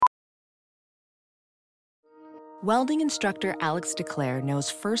Welding instructor Alex DeClaire knows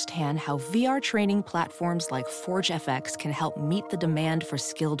firsthand how VR training platforms like ForgeFX can help meet the demand for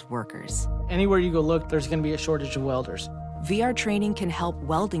skilled workers. Anywhere you go look, there's going to be a shortage of welders. VR training can help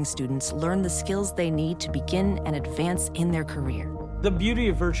welding students learn the skills they need to begin and advance in their career. The beauty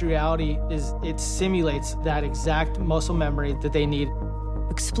of virtual reality is it simulates that exact muscle memory that they need.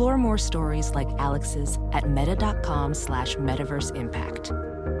 Explore more stories like Alex's at meta.com/metaverseimpact.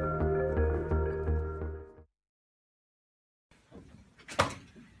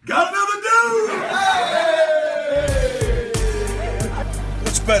 Got another dude! Hey!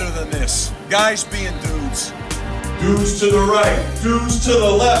 What's better than this? Guys being dudes. Dudes to the right, dudes to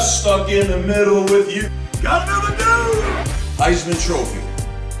the left, stuck in the middle with you. Got another dude! Heisman Trophy,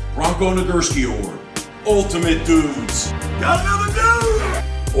 Bronco Nagurski Award, Ultimate Dudes. Got another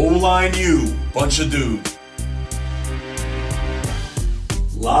dude! O-line U, bunch of dudes.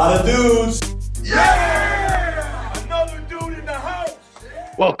 Lot of dudes. Yeah! Another dude in the house!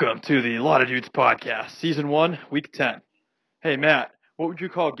 Welcome to the Lot of Dudes podcast, Season 1, Week 10. Hey, Matt, what would you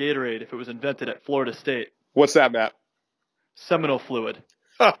call Gatorade if it was invented at Florida State? What's that, Matt? Seminal fluid.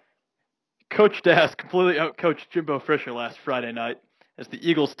 Huh. Coach Das completely outcoached Jimbo Fisher last Friday night as the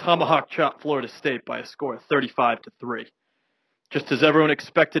Eagles tomahawk chopped Florida State by a score of 35-3. Just as everyone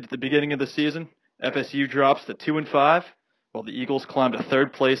expected at the beginning of the season, FSU drops to 2-5, while the Eagles climb to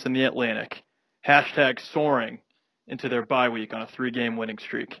third place in the Atlantic. Hashtag soaring into their bye week on a 3-game winning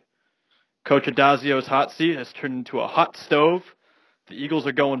streak. Coach Adazio's hot seat has turned into a hot stove. The Eagles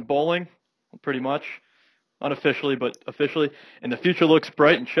are going bowling, pretty much, unofficially but officially, and the future looks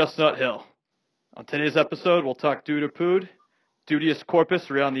bright in Chestnut Hill. On today's episode, we'll talk Dude or Pood, Dudius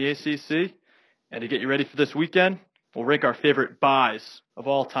Corpus around the ACC, and to get you ready for this weekend, we'll rank our favorite buys of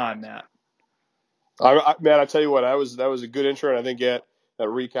all time, Matt. Matt, I tell you what, that was a good intro, and I think that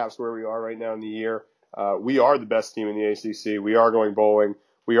recaps where we are right now in the year. We are the best team in the ACC. We are going bowling.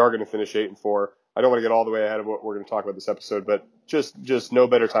 We are going to finish 8-4. I don't want to get all the way ahead of what we're going to talk about this episode, but just no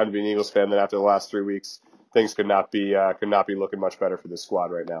better time to be an Eagles fan than after the last 3 weeks. Things could not be looking much better for this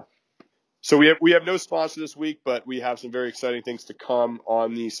squad right now. So we have no sponsor this week, but we have some very exciting things to come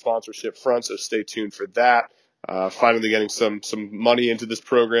on the sponsorship front. So stay tuned for that. Finally getting some money into this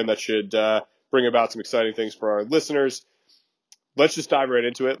program that should bring about some exciting things for our listeners. Let's just dive right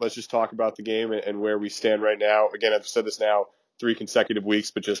into it. Let's just talk about the game and where we stand right now. Again, I've said this now 3 consecutive weeks,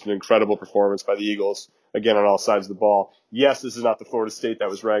 but just an incredible performance by the Eagles, again, on all sides of the ball. Yes, this is not the Florida State that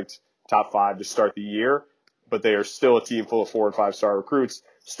was ranked top 5 to start the year, but they are still a team full of 4- and 5-star recruits,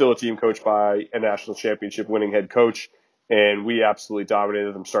 still a team coached by a national championship winning head coach, and we absolutely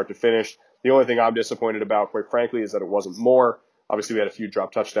dominated them start to finish. The only thing I'm disappointed about, quite frankly, is that it wasn't more. Obviously, we had a few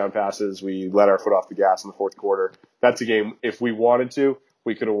drop touchdown passes. We let our foot off the gas in the fourth quarter. That's a game, if we wanted to,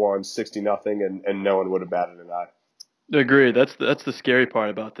 we could have won 60-0, and no one would have batted an eye. Agreed. That's the scary part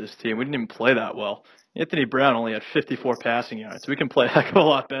about this team. We didn't even play that well. Anthony Brown only had 54 passing yards. We can play a heck of a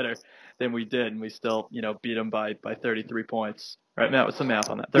lot better than we did, and we still, beat them by 33 points. Right, Matt? What's the math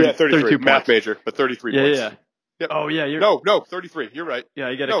on that? 33. Math points. major, but 33 points. Yeah. Yep. Oh, yeah. No, 33. You're right. Yeah,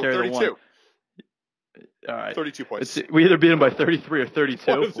 you got to carry 32. the one. All right. 32 points. We either beat them by 33 or 32.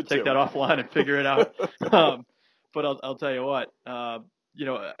 We'll take two. that offline and figure it out. But I'll tell you what, I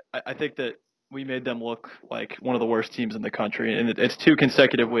think that we made them look like one of the worst teams in the country, and it's 2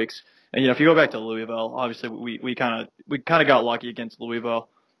 consecutive weeks. And if you go back to Louisville, obviously we kind of got lucky against Louisville.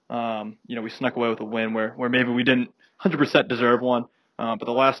 We snuck away with a win where maybe we didn't 100% deserve one. But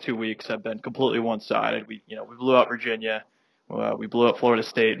the last 2 weeks have been completely one-sided. We blew out Virginia, we blew out Florida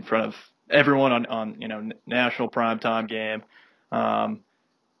State in front of everyone on national primetime game. I'll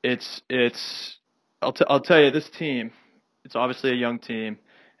tell you, this team, it's obviously a young team,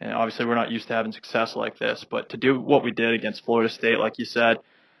 and obviously we're not used to having success like this. But to do what we did against Florida State, like you said,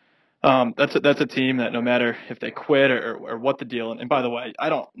 that's a team that no matter if they quit or what the deal. And by the way, I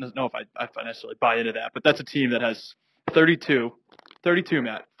don't know if I necessarily buy into that, but that's a team that has 32,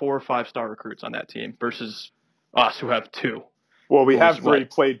 Matt, 4 or 5-star recruits on that team versus us who have 2. Well, we have already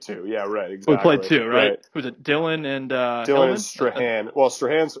played 2. Yeah, right. Exactly. We played 2, right? Who's it? Dylan and Dylan and Strahan. Well,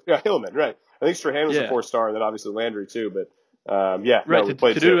 Strahan's Hillman, right? I think Strahan was a 4-star, and then obviously Landry too. But right. No, we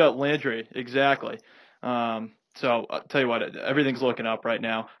played to 2. do about Landry, exactly. So I'll tell you what, everything's looking up right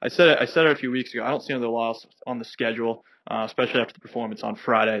now. I said it a few weeks ago. I don't see another loss on the schedule, especially after the performance on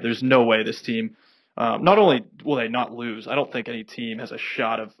Friday. There's no way this team. Not only will they not lose, I don't think any team has a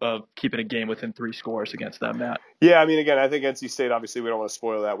shot of keeping a game within 3 scores against them, Matt. Yeah, I mean, again, I think NC State, obviously, we don't want to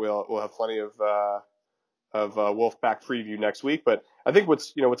spoil that. We'll have plenty of Wolfpack preview next week. But I think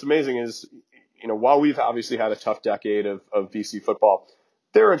what's amazing is, while we've obviously had a tough decade of BC football,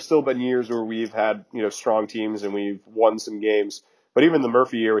 there have still been years where we've had, strong teams and we've won some games. But even the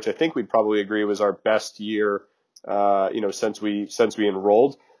Murphy year, which I think we'd probably agree was our best year, since we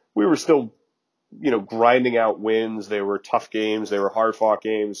enrolled, we were still, grinding out wins. They were tough games. They were hard fought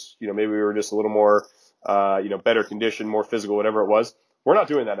games. Maybe we were just a little more, better conditioned, more physical, whatever it was. We're not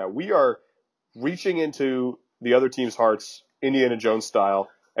doing that now. We are reaching into the other team's hearts, Indiana Jones style,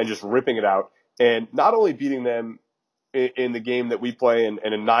 and just ripping it out. And not only beating them in the game that we play and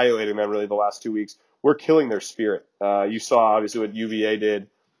annihilating them really the last 2 weeks, we're killing their spirit. You saw obviously what UVA did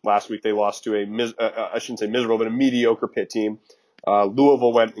last week. They lost to I shouldn't say miserable, but a mediocre Pitt team.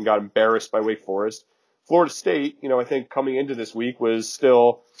 Louisville went and got embarrassed by Wake Forest. Florida State, I think coming into this week was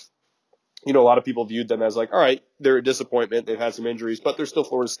still, a lot of people viewed them as like, all right, they're a disappointment. They've had some injuries, but they're still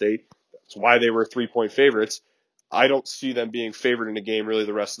Florida State. That's why they were 3-point favorites. I don't see them being favored in a game really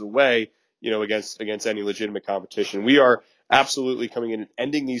the rest of the way, against any legitimate competition. We are absolutely coming in and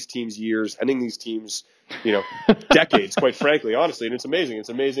ending these teams' years, ending these teams, decades, quite frankly, honestly. And it's amazing. It's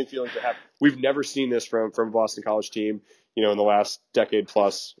an amazing feeling to have. We've never seen this from a Boston College team, in the last decade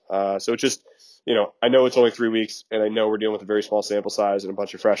plus. So it's just, I know it's only 3 weeks and I know we're dealing with a very small sample size and a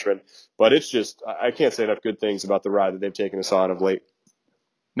bunch of freshmen, but it's just, I can't say enough good things about the ride that they've taken us on of late.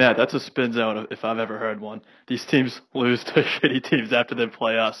 Matt, that's a spin zone if I've ever heard one. These teams lose to shitty teams after they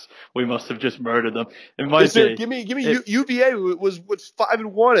play us. We must have just murdered them. It might be. Give me UVA was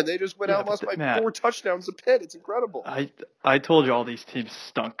 5-1 and they just went out and lost by Matt, 4 touchdowns to Pitt. It's incredible. I told you all these teams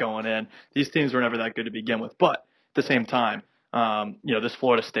stunk going in. These teams were never that good to begin with. But at the same time, this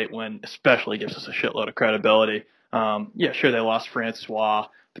Florida State win especially gives us a shitload of credibility. Sure they lost Francois,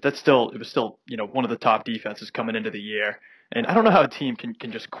 but it was still one of the top defenses coming into the year. And I don't know how a team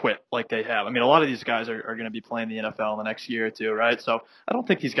can just quit like they have. I mean, a lot of these guys are going to be playing the NFL in the next year or two, right? So I don't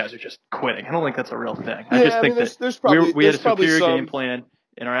think these guys are just quitting. I don't think that's a real thing. I just think that we had a superior game plan,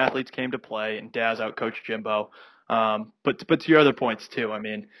 and our athletes came to play, and Daz outcoached Jimbo. But to your other points too, I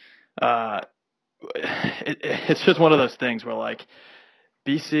mean, it's just one of those things where like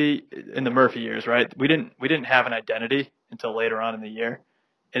BC in the Murphy years, right? We didn't have an identity until later on in the year.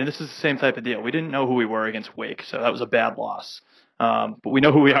 And this is the same type of deal. We didn't know who we were against Wake, so that was a bad loss. But we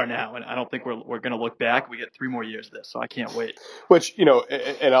know who we are now, and I don't think we're going to look back. We get 3 more years of this, so I can't wait. Which,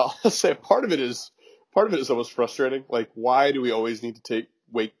 and I'll say part of it is almost frustrating. Like, why do we always need to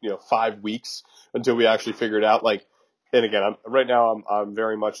wait 5 weeks until we actually figure it out? Like, and again, right now I'm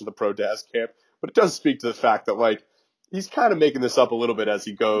very much in the pro Daz camp, but it does speak to the fact that like he's kind of making this up a little bit as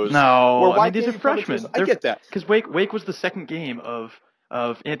he goes. No, these are freshmen. I get that because Wake was the second game of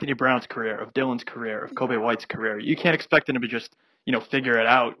Anthony Brown's career, of Dylan's career, of Kobe White's career. You can't expect them to just, figure it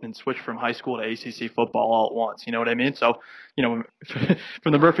out and switch from high school to ACC football all at once. You know what I mean? So,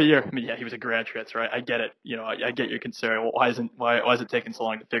 from the Murphy year, I mean, yeah, he was a grad transfer. Right? I get it. I get your concern. Well, why is it taking so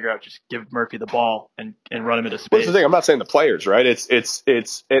long to figure out? Just give Murphy the ball and run him into space. What's the thing? I'm not saying the players, right? It's and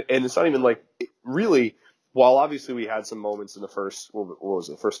it's not even like really. While obviously we had some moments in the first, what was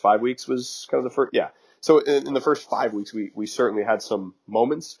it? The first 5 weeks was kind of the first, yeah. So in the first 5 weeks, we certainly had some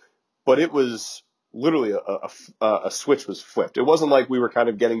moments, but it was literally a switch was flipped. It wasn't like we were kind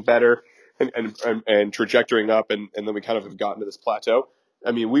of getting better and trajectorying up and then we kind of have gotten to this plateau.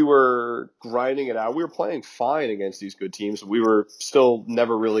 I mean, we were grinding it out. We were playing fine against these good teams. We were still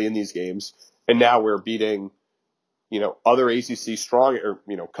never really in these games. And now we're beating, other ACC strong or,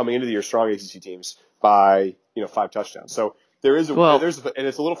 coming into the year strong ACC teams by, 5 touchdowns. So, and it's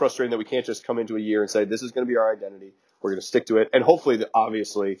a little frustrating that we can't just come into a year and say, this is going to be our identity. We're going to stick to it. And hopefully,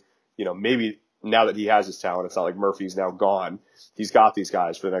 obviously, maybe now that he has his talent, it's not like Murphy's now gone. He's got these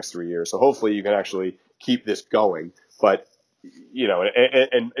guys for the next 3 years. So hopefully you can actually keep this going. But,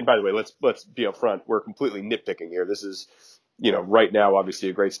 and by the way, let's be upfront. We're completely nitpicking here. This is, right now, obviously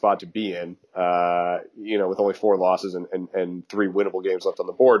a great spot to be in, with only 4 losses and 3 winnable games left on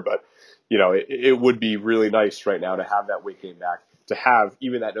the board. But, it would be really nice right now to have that Wake game back, to have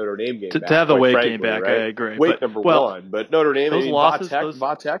even that Notre Dame game back. To have the Wake game back, right? I agree. Wake number 1, but Notre Dame, those losses,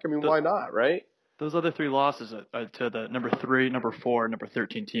 Vatech, why not, right? Those other 3 losses are to the number 3, number 4, number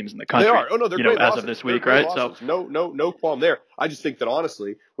 13 teams in the country. They are. Oh no, they're great losses. As of this week, right? Losses. So no qualm there. I just think that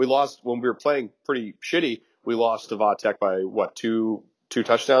honestly, we lost when we were playing pretty shitty. We lost to Vatech by what, 2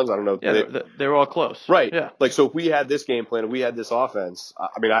 touchdowns? I don't know. Yeah, they were all close. Right. Yeah. Like, so if we had this game plan and we had this offense,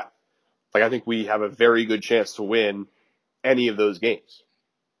 I think we have a very good chance to win any of those games.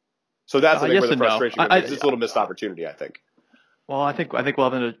 So that's where the frustration comes. It's a little missed opportunity, I think. Well, I think we'll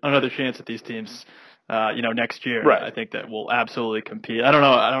have another chance at these teams next year. Right. I think that we'll absolutely compete. I don't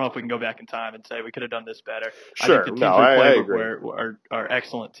know if we can go back in time and say we could have done this better. Sure. I think the teams I we agree. play are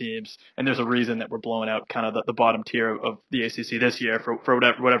excellent teams, and there's a reason that we're blowing out kind of the bottom tier of the ACC this year for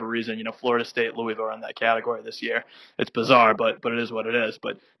whatever reason. Florida State, Louisville are in that category this year. It's bizarre, but it is what it is.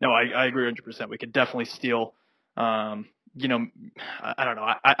 But no, I agree 100%. We could definitely steal. I don't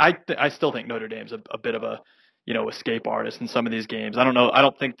know. I still think Notre Dame's a bit of a escape artist in some of these games. I don't know. I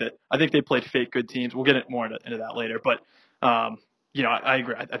think they played fake good teams. We'll get more into that later. But, I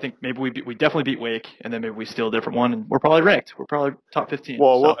agree. I think maybe we definitely beat Wake, and then maybe we steal a different one, and we're probably ranked. We're probably top 15.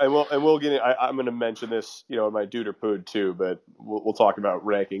 Well, we'll get in. I'm going to mention this, in my dude or pood too, but we'll talk about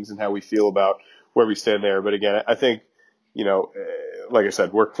rankings and how we feel about where we stand there. But again, I think, like I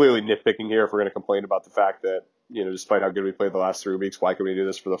said, we're clearly nitpicking here if we're going to complain about the fact that, despite how good we played the last 3 weeks, why can we do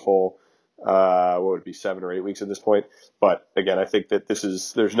this for the full what would it be, 7 or 8 weeks at this point? But again, I think that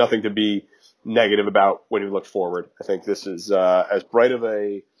there's nothing to be negative about when you look forward. I think this is as bright of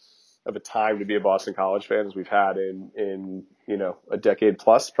a time to be a Boston College fan as we've had in a decade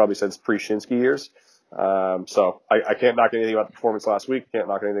plus, probably since pre-Shinsky years. So I can't knock anything about the performance last week. Can't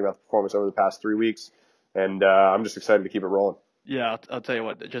knock anything about the performance over the past 3 weeks. And I'm just excited to keep it rolling. Yeah, I'll tell you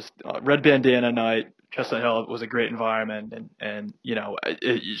what, just red bandana night, Chestnut Hill was a great environment. And you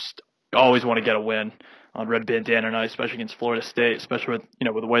just always want to get a win on red bandana night, especially against Florida State, especially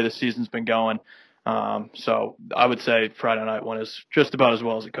with the way the season's been going. So I would say Friday night went as just about as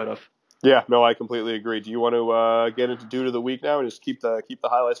well as it could have. Yeah, no, I completely agree. Do you want to get into dude of the week now and just keep the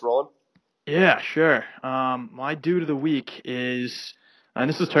highlights rolling? Yeah, sure. My dude of the week is, and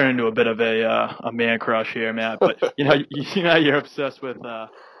this is turning into a bit of a man crush here, Matt. But you're obsessed with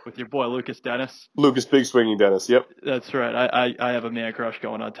your boy Lucas Dennis. Lucas Big Swinging Dennis. Yep. That's right. I have a man crush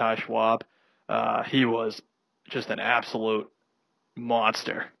going on Ty Schwab. He was just an absolute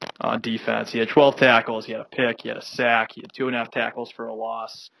monster on defense. He had 12 tackles. He had a pick. He had a sack. He had 2.5 tackles for a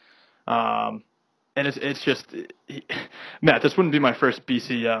loss. And it's just, Matt, this wouldn't be my first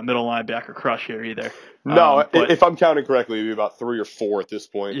BC middle linebacker crush here either. No, if I'm counting correctly, it'd be about 3 or 4 at this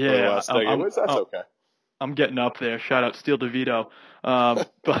point. Yeah, that's okay. I'm getting up there. Shout out Steele DeVito.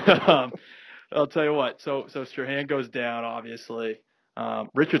 But I'll tell you what. So Strahan goes down, obviously.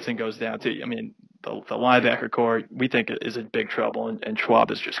 Richardson goes down too. I mean, the linebacker core we think is in big trouble, and Schwab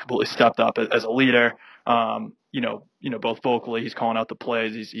has just completely stepped up as a leader. Both vocally, he's calling out the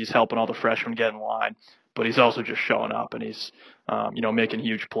plays. He's helping all the freshmen get in line, but he's also just showing up and he's making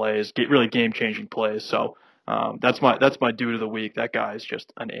huge plays, really game-changing plays. So that's my dude of the week. That guy is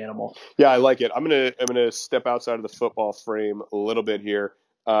just an animal. Yeah, I like it. I'm gonna step outside of the football frame a little bit here.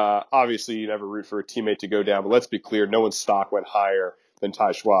 Obviously, you never root for a teammate to go down, but let's be clear: no one's stock went higher than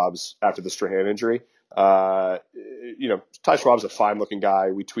Ty Schwab's after the Strahan injury. Ty Schwab's a fine-looking guy.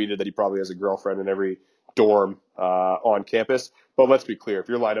 We tweeted that he probably has a girlfriend in every dorm on campus. But let's be clear: if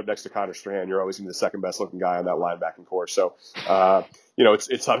you're lined up next to Connor Strahan, you're always going to be the second best-looking guy on that linebacking core. So,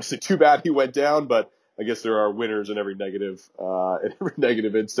 it's obviously too bad he went down, but I guess there are winners in every negative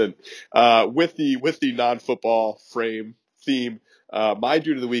instant. With the non-football frame theme, my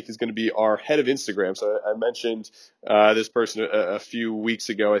dude of the week is going to be our head of Instagram. So I mentioned this person a few weeks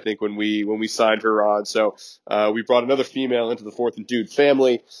ago, I think, when we signed her on. So we brought another female into the Fourth and Dude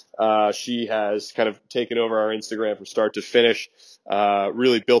family. She has kind of taken over our Instagram from start to finish.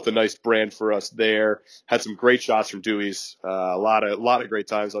 Really built a nice brand for us there. Had some great shots from Dewey's. A lot of great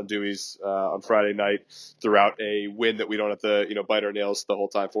times on Dewey's on Friday night throughout a win that we don't have to bite our nails the whole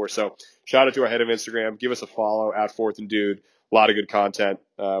time for. So shout out to our head of Instagram. Give us a follow at Fourth and Dude. A lot of good content.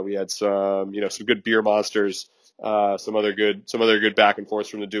 We had some good beer monsters, some other good back and forths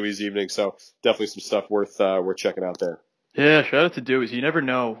from the Dewey's evening. So definitely some stuff worth checking out there. Yeah, shout out to Dewey's. You never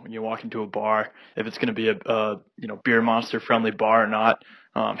know when you walk into a bar if it's going to be a beer monster friendly bar or not.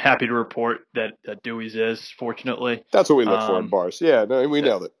 Happy to report that Dewey's is, fortunately. That's what we look for in bars. Yeah, no, we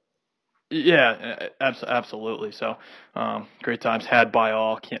nailed it. Yeah, absolutely. So great times had by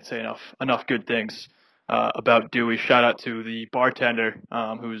all. Can't say enough good things about Dewey. Shout out to the bartender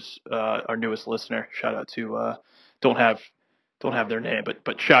who's our newest listener. Shout out to don't have their name,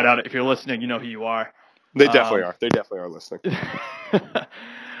 but shout out if you're listening. You know who you are. They definitely are. They definitely are listening.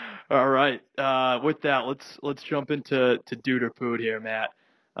 All right. With that, let's jump into Dude or Pood here, Matt.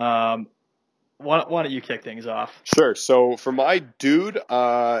 Why don't you kick things off? Sure. So for my dude,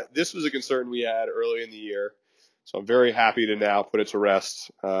 this was a concern we had early in the year. So I'm very happy to now put it to rest.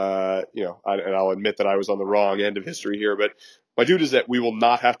 And I'll admit that I was on the wrong end of history here, but my dude is that we will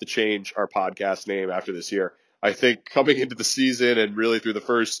not have to change our podcast name after this year. I think coming into the season and really through the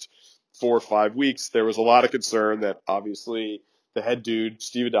first 4 or 5 weeks, there was a lot of concern that obviously the head dude,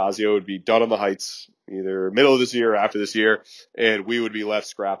 Steve Adazio, would be done on the Heights either middle of this year or after this year, and we would be left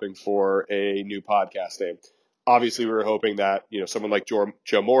scrapping for a new podcast name. Obviously, we were hoping that, someone like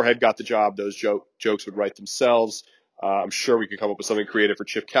Joe Moorhead got the job. Those jokes would write themselves. I'm sure we could come up with something creative for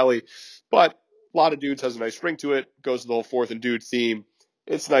Chip Kelly, but a lot of dudes has a nice ring to it, goes to the whole fourth and dude theme.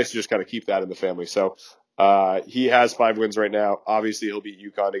 It's nice to just kind of keep that in the family. So he has 5 wins right now. Obviously, he'll beat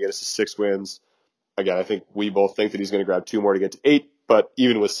UConn to get us to 6 wins. Again, I think we both think that he's going to grab 2 more to get to 8, but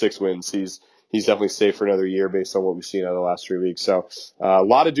even with 6 wins, he's definitely safe for another year based on what we've seen out of the last 3 weeks. So a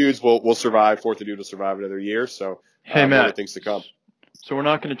lot of dudes will survive. Fourth and dude will survive another year. So hey, Matt, things to come. So we're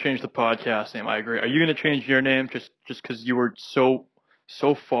not going to change the podcast name. I agree. Are you going to change your name just because you were so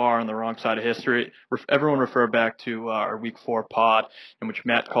far on the wrong side of history? Everyone refer back to our Week 4 pod in which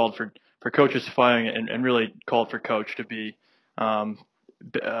Matt called for coaches firing and really called for Coach to be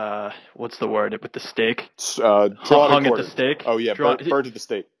what's the word with the stake? Hung at the stake. Oh yeah, burnt at the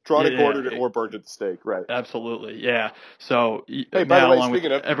stake. Drawn and quartered or burnt at the stake. Right. Absolutely. Yeah. So hey, by the way,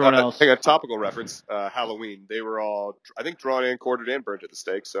 speaking of everyone else, a topical reference. Halloween, they were all, I think, drawn and quartered and burnt at the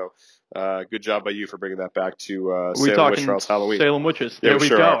stake. So good job by you for bringing that back to Salem Witch Trials Halloween. Salem Witches. Yeah, there we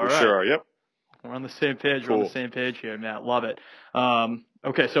sure go. Are. We sure are. Yep. We're on the same page. Cool. We're on the same page here, Matt. Love it.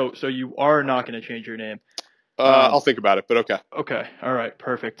 Okay, so you are not going to change your name. I'll think about it, but okay. Okay. All right.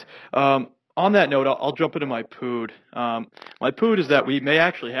 Perfect. On that note, I'll jump into my pood. My pood is that we may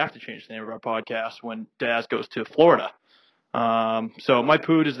actually have to change the name of our podcast when Daz goes to Florida. So my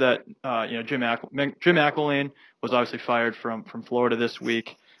pood is that Jim McElwain was obviously fired from Florida this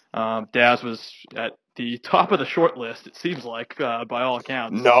week. Daz was at the top of the short list, it seems like, by all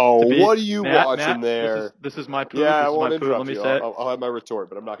accounts. No, what are you watching Matt, there? This is my pood. Yeah, this I won't is my interrupt pood. Let me you. say it. I'll have my retort,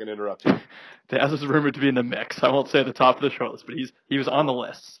 but I'm not going to interrupt you. Daz is rumored to be in the mix. I won't say the top of the short list, but he was on the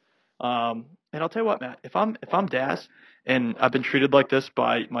list. And I'll tell you what, Matt, if I'm Daz and I've been treated like this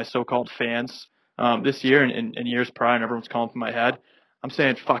by my so-called fans this year and years prior, and everyone's calling for my head, I'm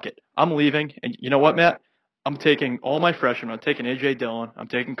saying fuck it. I'm leaving, and you know what, Matt? I'm taking all my freshmen. I'm taking A.J. Dillon. I'm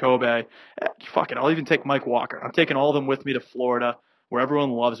taking Kobe. Fuck it. I'll even take Mike Walker. I'm taking all of them with me to Florida, where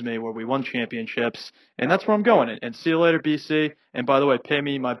everyone loves me, where we won championships, and that's where I'm going. And see you later, BC. And by the way, pay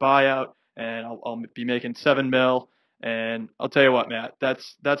me my buyout, and I'll be making $7 million. And I'll tell you what, Matt,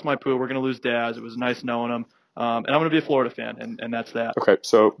 that's my poo. We're going to lose Daz. It was nice knowing him. And I'm going to be a Florida fan, and that's that. Okay,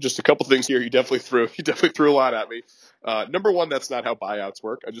 so just a couple things here. You definitely threw a lot at me. Number one, that's not how buyouts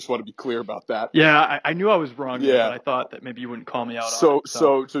work. I just want to be clear about that. Yeah, I knew I was wrong. Yeah, but I thought that maybe you wouldn't call me out on it.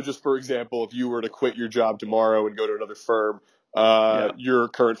 So just for example, if you were to quit your job tomorrow and go to another firm, your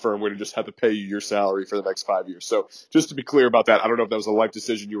current firm would have just had to pay you your salary for the next 5 years. So just to be clear about that, I don't know if that was a life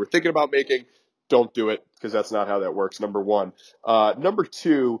decision you were thinking about making. Don't do it, because that's not how that works. Number one. Number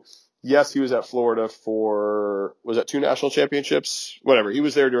two. Yes, he was at Florida for, was that 2 national championships? Whatever. He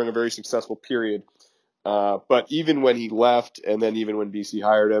was there during a very successful period. But even when he left, and then even when BC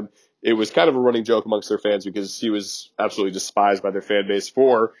hired him, it was kind of a running joke amongst their fans because he was absolutely despised by their fan base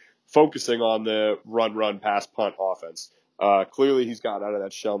for focusing on the run, pass, punt offense. Clearly he's gotten out of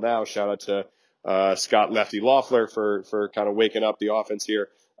that shell now. Shout out to Scott Lefty Loeffler for kind of waking up the offense here.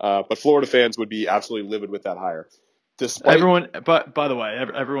 But Florida fans would be absolutely livid with that hire. But by the way,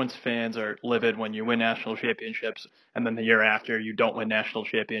 everyone's fans are livid when you win national championships, and then the year after you don't win national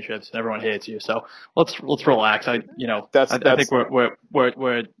championships, and everyone hates you. So let's relax. I think we're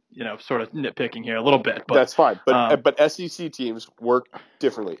sort of nitpicking here a little bit. But that's fine. But SEC teams work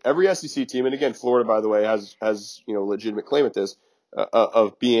differently. Every SEC team, and again, Florida, by the way, has legitimate claim at this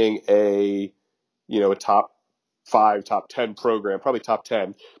of being a top 5, top 10 program, probably top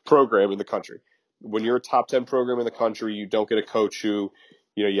 10 program in the country. When you're a top 10 program in the country, you don't get a coach who,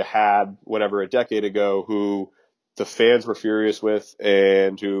 you had whatever a decade ago who the fans were furious with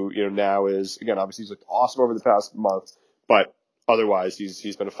and who, now is, again, obviously he's looked awesome over the past month, but otherwise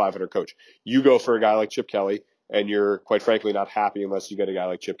he's been a 500 coach. You go for a guy like Chip Kelly and you're quite frankly not happy unless you get a guy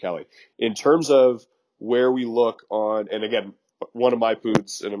like Chip Kelly. In terms of where we look on, and again, one of my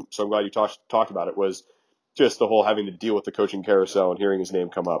poods, and so I'm glad you talked about it, was just the whole having to deal with the coaching carousel and hearing his name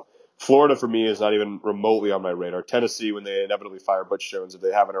come up. Florida, for me, is not even remotely on my radar. Tennessee, when they inevitably fire Butch Jones, if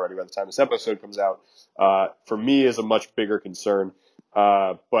they haven't already by the time this episode comes out, for me is a much bigger concern.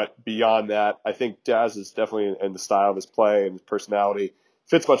 But beyond that, I think Daz is definitely in the style of his play and his personality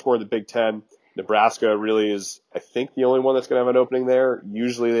fits much more in the Big Ten. Nebraska really is, I think, the only one that's going to have an opening there.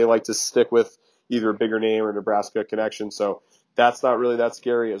 Usually they like to stick with either a bigger name or Nebraska connection, so that's not really that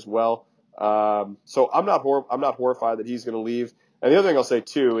scary as well. So I'm not horrified that he's going to leave. And the other thing I'll say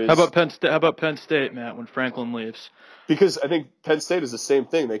too is, how about Penn State, Matt, when Franklin leaves? Because I think Penn State is the same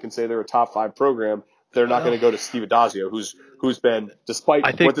thing. They can say they're a top 5 program They're not going to go to Steve Adazio, who's been, despite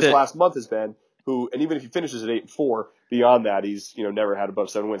what this last month has been, and even if he finishes at 8-4, beyond that, he's never had above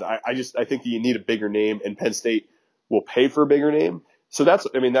 7 wins. I think that you need a bigger name, and Penn State will pay for a bigger name. So that's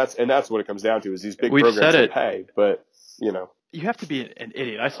what it comes down to, is these big programs that pay. But you have to be an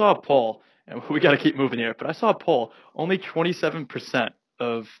idiot. I saw a poll, and we got to keep moving here, but I saw a poll. Only 27%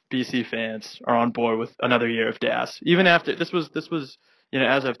 of BC fans are on board with another year of DAS. Even after this was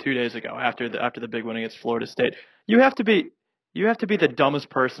as of 2 days ago, after the big win against Florida State. You have to be the dumbest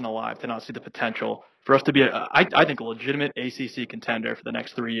person alive to not see the potential for us to be I think a legitimate ACC contender for the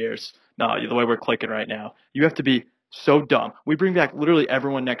next 3 years. No, the way we're clicking right now, you have to be so dumb. We bring back literally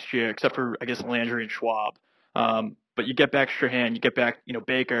everyone next year except for, I guess, Landry and Schwab. But you get back Strahan, you get back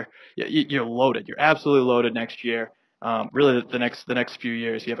Baker. You're loaded. You're absolutely loaded next year. Really, the next few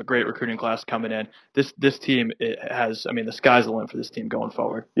years, you have a great recruiting class coming in. This team has, the sky's the limit for this team going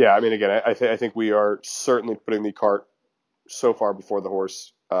forward. Yeah, again, I think we are certainly putting the cart so far before the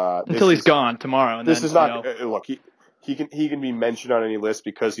horse. Until he's gone tomorrow. And this then, is not look. He can be mentioned on any list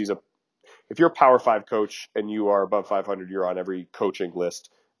because if you're a Power 5 coach and you are above 500, you're on every coaching list.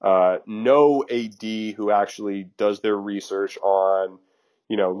 No AD who actually does their research on,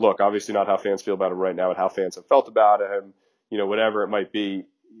 look, obviously not how fans feel about him right now, but how fans have felt about him, whatever it might be.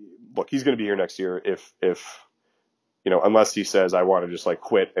 Look, he's going to be here next year if unless he says, I want to just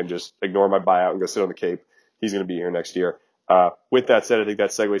quit and just ignore my buyout and go sit on the Cape, he's going to be here next year. With that said, I think that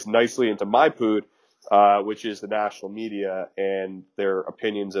segues nicely into my pood, which is the national media and their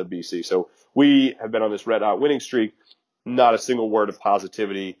opinions of BC. So we have been on this red hot winning streak. Not a single word of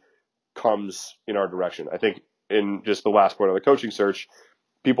positivity comes in our direction. I think in just the last point on the coaching search,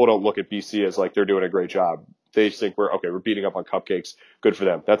 people don't look at BC as they're doing a great job. They just think we're beating up on cupcakes. Good for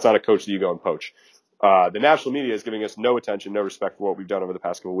them. That's not a coach that you go and poach. The national media is giving us no attention, no respect for what we've done over the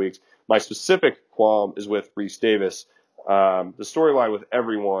past couple of weeks. My specific qualm is with Reese Davis. The storyline with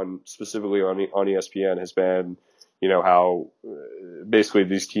everyone, specifically on ESPN, has been, how basically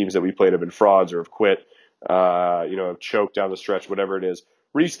these teams that we played have been frauds or have quit, have choked down the stretch, whatever it is.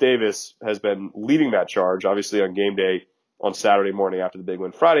 Reese Davis has been leading that charge. Obviously, on game day on Saturday morning after the big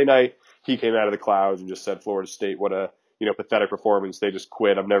win Friday night, he came out of the clouds and just said, Florida State, what a pathetic performance. They just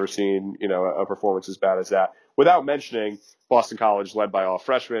quit. I've never seen a performance as bad as that. Without mentioning Boston College, led by all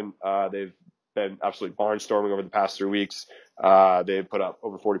freshmen. They've been absolutely barnstorming over the past 3 weeks. They've put up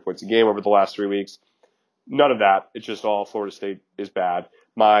over 40 points a game over the last 3 weeks. None of that. It's just all Florida State is bad.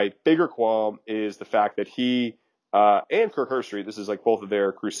 My bigger qualm is the fact that he and Kirk Herbstreit, this is both of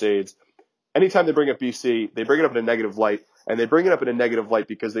their crusades. Anytime they bring up BC, they bring it up in a negative light, and they bring it up in a negative light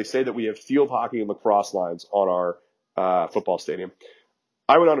because they say that we have field hockey and lacrosse lines on our football stadium.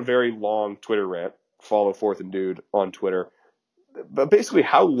 I went on a very long Twitter rant. Follow Fourth and Dude on Twitter. But basically,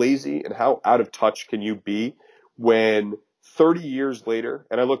 how lazy and how out of touch can you be when 30 years later,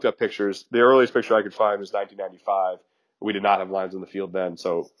 and I looked up pictures, the earliest picture I could find was 1995. We did not have lines on the field then,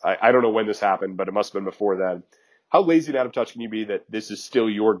 so I don't know when this happened, but it must have been before then. How lazy and out of touch can you be that this is still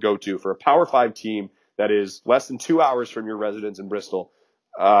your go-to for a Power 5 team that is less than 2 hours from your residence in Bristol,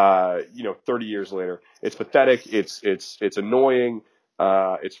 30 years later? It's pathetic. It's annoying.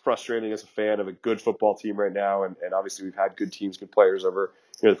 It's frustrating as a fan of a good football team right now, and obviously we've had good teams, good players over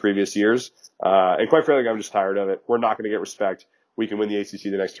the previous years. And quite frankly, I'm just tired of it. We're not going to get respect. We can win the ACC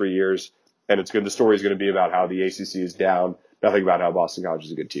the next 3 years, and the story is going to be about how the ACC is down, nothing about how Boston College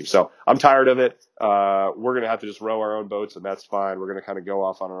is a good team. So I'm tired of it. We're going to have to just row our own boats, and that's fine. We're going to kind of go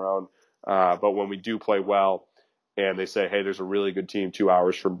off on our own. But when we do play well, and they say, hey, there's a really good team 2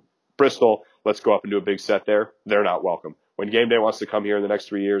 hours from Bristol, let's go up and do a big set there, they're not welcome. When game day wants to come here in the next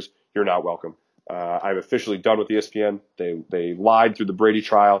 3 years, you're not welcome. I'm officially done with ESPN. They lied through the Brady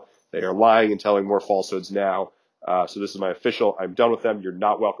trial. They are lying and telling more falsehoods now. So this is my official. I'm done with them. You're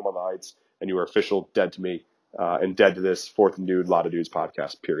not welcome on the Heights, and you are official dead to me and dead to this Fourth and Dude, Lot of Dudes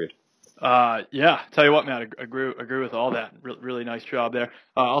podcast, period. Yeah, tell you what, man, I agree with all that. Really nice job there.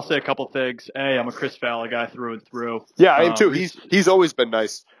 I'll say a couple things. I'm a Chris Fowler guy through and through. Yeah, I am too. He's always been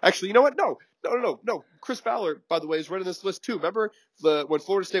nice. Actually, you know what? No. Chris Fowler, by the way, is running this list too. Remember when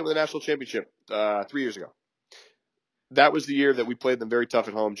Florida State won the national championship 3 years ago? That was the year that we played them very tough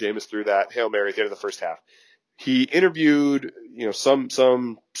at home. Jameis threw that Hail Mary at the end of the first half. He interviewed,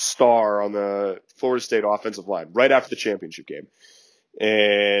 some star on the Florida State offensive line right after the championship game.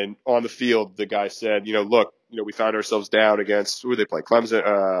 And on the field, the guy said, look, we found ourselves down against, who did they play? Clemson,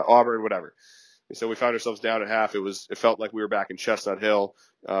 Auburn, whatever. He said we found ourselves down at half. It felt like we were back in Chestnut Hill.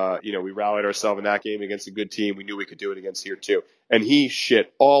 We rallied ourselves in that game against a good team. We knew we could do it against here too. And he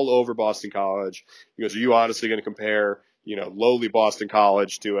shit all over Boston College. He goes, are you honestly going to compare lowly Boston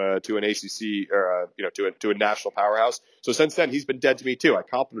College to an ACC or to a national powerhouse. So since then, he's been dead to me too. I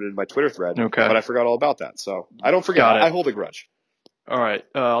complimented in my Twitter thread, but I forgot all about that. So I don't forget. I hold a grudge. All right,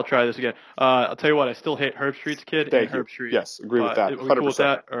 I'll try this again. I'll tell you what, I still hate Herb Street's kid. Thank and Herb you. Street. Yes, agree with that. 100%. Are we cool with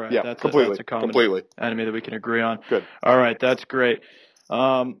that? All right, yeah, that's completely. That's a common enemy that we can agree on. Good. All right, that's great.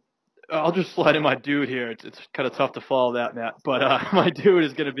 I'll just slide in my dude here. It's kind of tough to follow that, Matt. But my dude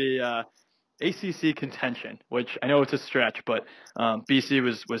is going to be ACC contention, which I know it's a stretch, but BC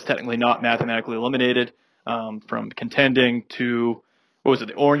was technically not mathematically eliminated from contending to, what was it,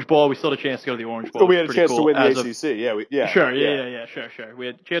 the Orange Bowl? We still had a chance to go to the Orange Bowl. We had a chance to win the ACC. Sure, sure. We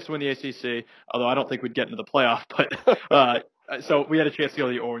had a chance to win the ACC, although I don't think we'd get into the playoff. But so we had a chance to go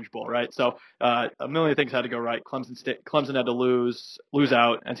to the Orange Bowl, right? So a million things had to go right. Clemson had to lose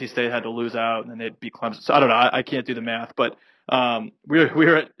out. NC State had to lose out, and then they'd beat Clemson. So I don't know. I can't do the math, but we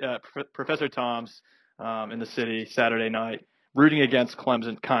were at Professor Tom's in the city Saturday night, rooting against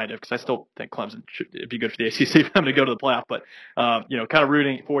Clemson, kind of, because I still think Clemson it'd be good for the ACC for them to go to the playoff, but kind of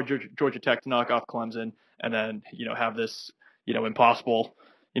rooting for Georgia Tech to knock off Clemson, and then have this impossible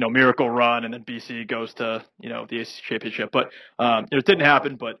miracle run, and then BC goes to the ACC championship. But it didn't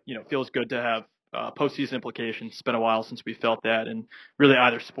happen. But feels good to have postseason implications. It's been a while since we felt that in really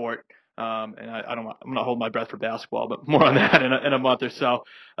either sport. And I'm not holding my breath for basketball, but more on that in a month or so.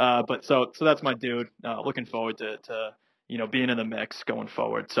 But so that's my dude. Looking forward to being in the mix going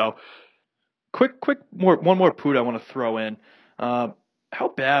forward. So quick one more poot I want to throw in. How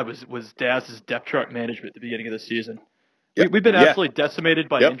bad was Daz's depth chart management at the beginning of the season? Yep. We've been absolutely decimated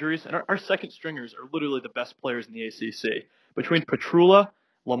by injuries, and our second stringers are literally the best players in the ACC. Between Petrula,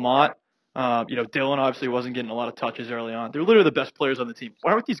 Lamont, Dillon obviously wasn't getting a lot of touches early on. They're literally the best players on the team.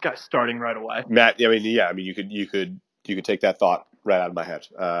 Why aren't these guys starting right away? Matt, you could take that thought right out of my head.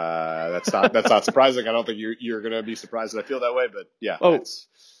 That's not surprising. I don't think you're going to be surprised that I feel that way, but yeah. Oh.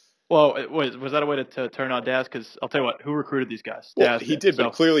 Well, was that a way to turn on Daz? Because I'll tell you what, who recruited these guys? Well, Daz he did,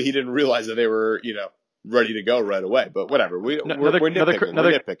 but clearly he didn't realize that they were, ready to go right away. But whatever. We're nitpicking.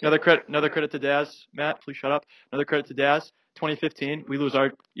 Another credit to Daz. Matt, please shut up. Another credit to Daz. 2015, we lose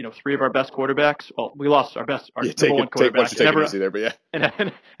our, three of our best quarterbacks. Well, we lost our number one quarterback. Take it easy there, but yeah.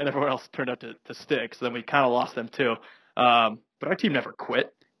 And everyone else turned out to stick. So then we kind of lost them too. But our team never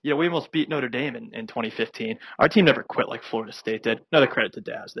quit. We almost beat Notre Dame in 2015. Our team never quit like Florida State did. Another credit to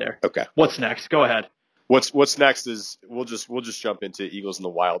Daz there. Okay. What's next? Go ahead. What's next is we'll just jump into Eagles in the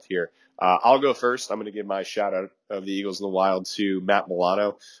Wild here. I'll go first. I'm going to give my shout out of the Eagles in the Wild to Matt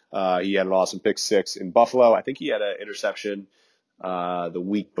Milano. He had an awesome pick 6 in Buffalo. I think he had an interception the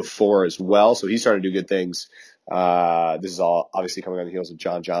week before as well. So he's starting to do good things. This is all obviously coming on the heels of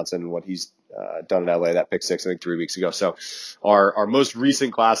John Johnson and what he's done in LA, that pick 6, I think 3 weeks ago. So our most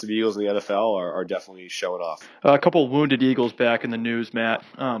recent class of Eagles in the NFL are definitely showing off. A couple of wounded Eagles back in the news, Matt.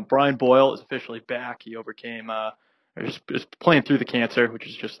 Brian Boyle is officially back. He overcame, is playing through the cancer, which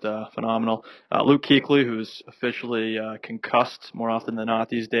is just phenomenal. Luke Kuechly, who's officially concussed more often than not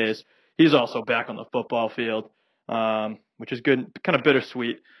these days, he's also back on the football field, which is good, kind of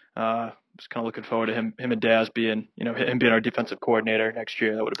bittersweet. Just kind of looking forward to him and Daz being, him being our defensive coordinator next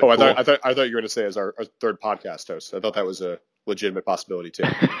year. That would have been cool. I thought you were going to say as our third podcast host. I thought that was a legitimate possibility too.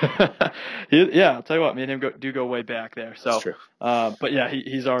 Yeah, I'll tell you what, me and him do go way back there. So, that's true. But yeah,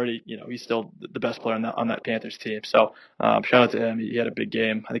 he's already, he's still the best player on that Panthers team. So, shout out to him. He had a big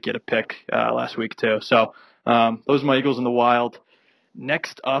game. I think he had a pick last week too. So, those are my Eagles in the Wild.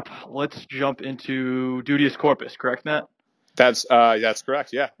 Next up, let's jump into Dudious Corpus. Correct, Matt? That's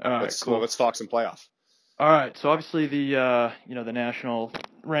correct. Yeah. Cool. Let's talk some playoff. All right. So obviously the the national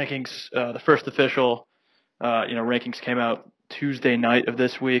rankings, the first official rankings came out Tuesday night of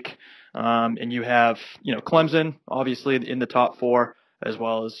this week, and you have Clemson obviously in the top 4, as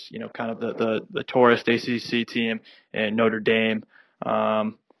well as kind of the tourist ACC team and Notre Dame.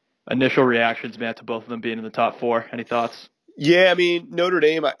 Initial reactions, Matt, to both of them being in the top 4. Any thoughts? Yeah, I mean, Notre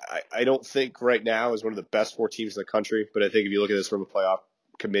Dame, I don't think right now is one of the best 4 teams in the country, but I think if you look at this from a playoff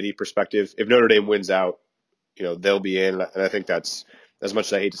committee perspective, if Notre Dame wins out, they'll be in, and I think that's, as much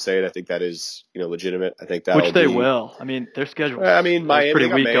as I hate to say it, I think that is, legitimate. I think that which they will. I mean, their schedule. Miami, pretty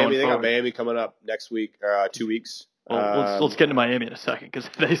weak Miami, they got Miami coming up next week, 2 weeks. Well, let's get into Miami in a second because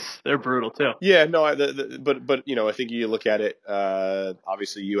they're brutal too. Yeah, no, but I think you look at it.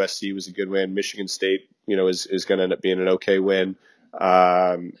 Obviously, USC was a good win. Michigan State, is going to end up being an okay win.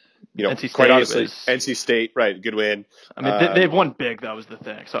 Quite honestly, NC State, right, good win. I mean, they've won big. That was the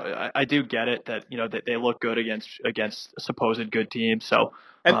thing. So I do get it that that they look good against supposed good teams. So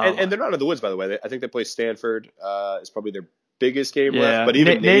and they're not in the woods, by the way. I think they play Stanford. Is probably their biggest game left, but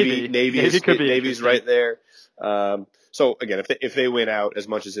even Navy's right there. So again, if they win out, as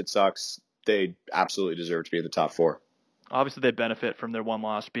much as it sucks, they absolutely deserve to be in the top 4. Obviously, they benefit from their one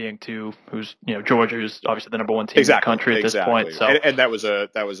loss being to Georgia, who's obviously the number 1 team in the country at this point. So, and that was a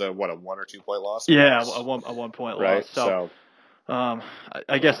 1 or 2 point loss. Yeah, a 1 point right? loss. So.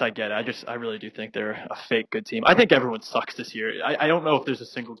 I guess I get it. I really do think they're a fake good team. I think everyone sucks this year. I don't know if there's a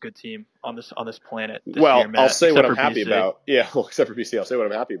single good team on this planet this year, Matt, I'll say what I'm happy BC. about. Yeah, well, except for BC, I'll say what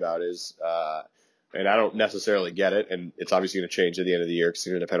I'm happy about is, and I don't necessarily get it, and it's obviously going to change at the end of the year because it's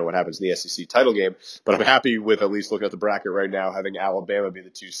going to depend on what happens in the SEC title game. But I'm happy with at least looking at the bracket right now, having Alabama be the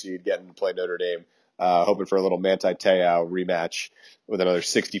 2 seed, getting to play Notre Dame, hoping for a little Manti Te'o rematch with another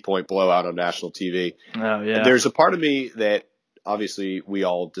 60-point blowout on national TV. Oh yeah. And there's a part of me that. Obviously, we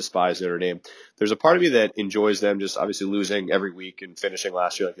all despise Notre Dame. There's a part of me that enjoys them just obviously losing every week and finishing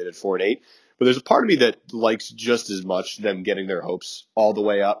last year like they did 4-8. But there's a part of me that likes just as much them getting their hopes all the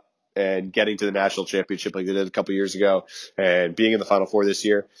way up and getting to the national championship like they did a couple years ago and being in the Final Four this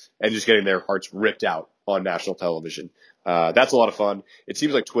year and just getting their hearts ripped out on national television. That's a lot of fun. It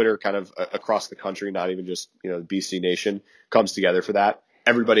seems like Twitter kind of across the country, not even just the BC Nation, comes together for that.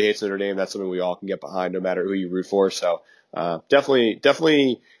 Everybody hates Notre Dame. That's something we all can get behind no matter who you root for. So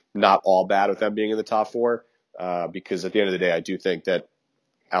definitely not all bad with them being in the top 4, because at the end of the day, I do think that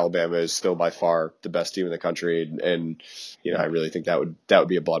Alabama is still by far the best team in the country. And I really think that would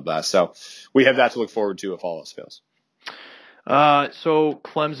be a bloodbath. So we have that to look forward to if all else fails. So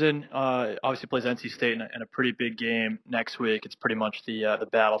Clemson, obviously plays NC State in a pretty big game next week. It's pretty much the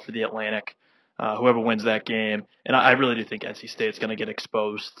battle for the Atlantic. Whoever wins that game, and I really do think NC State's going to get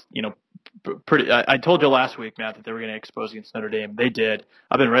exposed. I told you last week, Matt, that they were going to get exposed against Notre Dame. They did.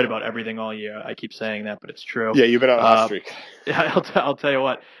 I've been right about everything all year. I keep saying that, but it's true. Yeah, you've been on a hot streak. Yeah, I'll tell you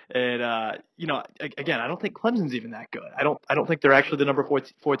what. And again, I don't think Clemson's even that good. I don't think they're actually the number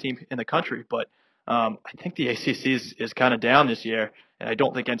 4 team in the country. But I think the ACC is kind of down this year, and I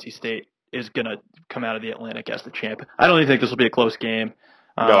don't think NC State is going to come out of the Atlantic as the champ. I don't even think this will be a close game.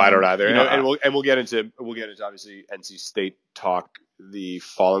 No, I don't either. And we'll get into obviously NC State talk the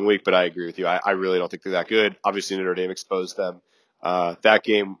following week, but I agree with you. I really don't think they're that good. Obviously Notre Dame exposed them. That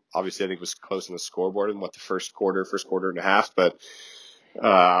game obviously I think was close on the scoreboard in the first quarter and a half, but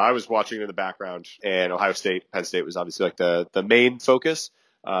I was watching it in the background, and Ohio State, Penn State was obviously like the main focus.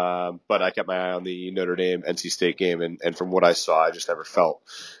 But I kept my eye on the Notre Dame NC State game, and from what I saw, I just never felt,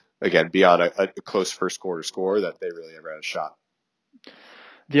 again, beyond a close first quarter score, that they really ever had a shot.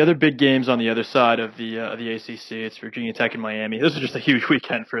 The other big games on the other side of the ACC, it's Virginia Tech and Miami. This is just a huge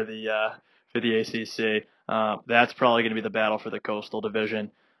weekend for the ACC. That's probably going to be the battle for the Coastal Division.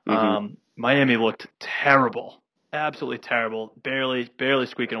 Mm-hmm. Miami looked terrible, absolutely terrible, barely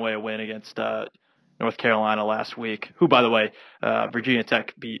squeaking away a win against North Carolina last week. Who, by the way, Virginia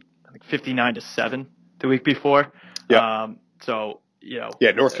Tech beat I think 59-7 the week before. Yeah.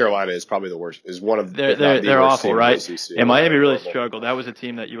 North Carolina is probably the worst. Is one of they're awful, right? And Miami really horrible. struggled. That was a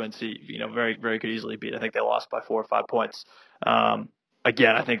team that UNC, very very could easily beat. I think they lost by 4 or 5 points.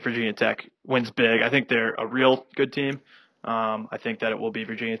 Again, I think Virginia Tech wins big. I think they're a real good team. I think that it will be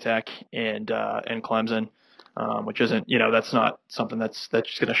Virginia Tech and Clemson, which isn't that's not something that's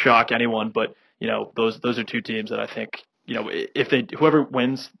just going to shock anyone. But those are 2 teams that I think if whoever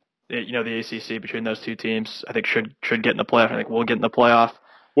wins. The ACC between those 2 teams, I think should get in the playoff. I think we'll get in the playoff.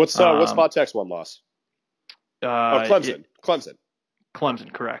 What's Spot Tech's one loss? Clemson.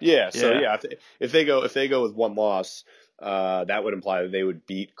 Clemson, correct. Yeah. So if they go with 1 loss, that would imply that they would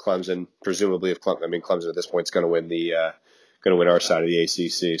beat Clemson. Presumably, if Clemson at this point is going to win our side of the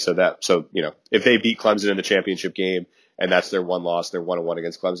ACC. So if they beat Clemson in the championship game, and that's their 1 loss, they're 1-1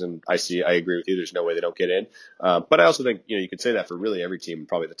 against Clemson. I agree with you. There's no way they don't get in. But I also think, you could say that for really every team,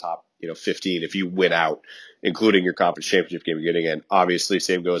 probably the top, 15, if you win out, including your conference championship game you're getting in. Obviously,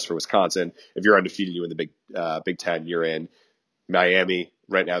 same goes for Wisconsin. If you're undefeated, you win the Big Ten, you're in. Miami,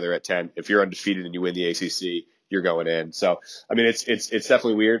 right now they're at 10. If you're undefeated and you win the ACC, you're going in. So, it's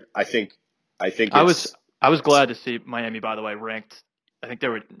definitely weird. I was glad to see Miami, by the way, ranked. I think they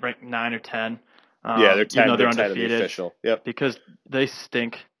were ranked 9 or 10. They're 10. Even though they're 10 undefeated, official. Yep. Because they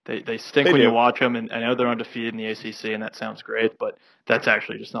stink. They stink when you watch them, and I know they're undefeated in the ACC, and that sounds great, but that's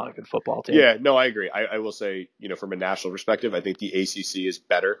actually just not a good football team. Yeah, no, I agree. I will say, from a national perspective, I think the ACC is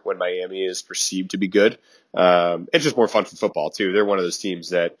better when Miami is perceived to be good. It's just more fun for football too. They're one of those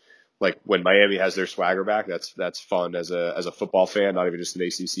teams that, like, when Miami has their swagger back, that's fun as a football fan, not even just an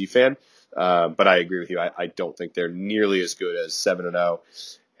ACC fan. But I agree with you. I don't think they're nearly as good as 7-0.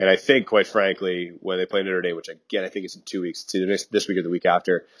 And I think, quite frankly, when they play Notre Dame, which again I think is in 2 weeks, it's either this week or the week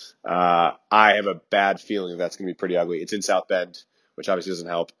after, I have a bad feeling that's going to be pretty ugly. It's in South Bend, which obviously doesn't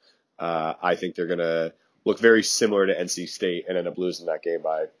help. I think they're going to look very similar to NC State and end up losing that game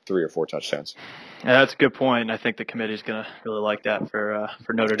by 3 or 4 touchdowns. Yeah, that's a good point. I think the committee's going to really like that for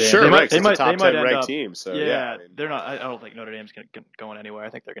Notre Dame. Sure, they might top 10 ranked team. So yeah, I mean, they're not. I don't think Notre Dame's going anywhere.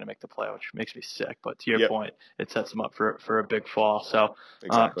 I think they're going to make the play, which makes me sick. But to your point, it sets them up for a big fall. So,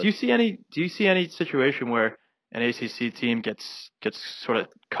 exactly. Do you see any situation where an ACC team gets sort of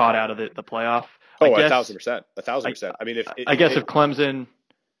caught out of the playoff? Oh, 1,000%. 1,000%. I mean, if Clemson.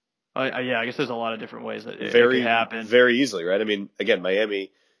 I guess there's a lot of different ways that it could happen. Very easily, right? I mean, again,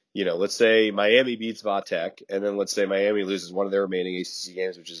 Miami, let's say Miami beats Va-Tech, and then let's say Miami loses one of their remaining ACC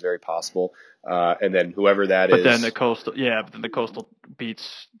games, which is very possible. And then whoever that is. But then the Coastal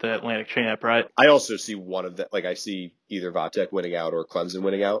beats the Atlantic champ, right? I also see one of that. Like, I see either Va-Tech winning out or Clemson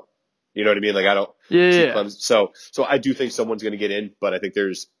winning out. You know what I mean? Like, I don't see Clemson. So I do think someone's going to get in, but I think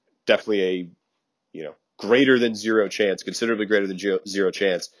there's definitely a, greater than zero chance, considerably greater than zero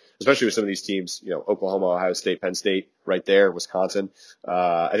chance, especially with some of these teams, Oklahoma, Ohio State, Penn State, right there, Wisconsin.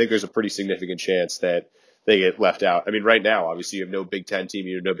 I think there's a pretty significant chance that they get left out. I mean, right now, obviously, you have no Big Ten team,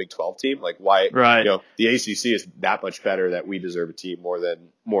 you have no Big 12 team. Like, why? Right. The ACC is that much better that we deserve a team more than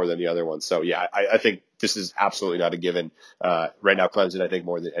the other ones. So yeah, I think this is absolutely not a given. Right now, Clemson, I think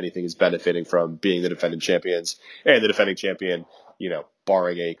more than anything, is benefiting from being the defending champions, and the defending champion,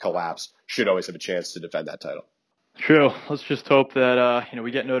 barring a collapse, should always have a chance to defend that title. True. Let's just hope that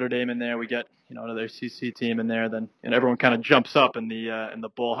we get Notre Dame in there, we get another ACC team in there, then and everyone kind of jumps up in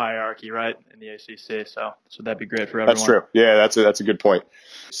the bowl hierarchy, right, in the ACC. So that'd be great for everyone. That's true. Yeah, that's a good point.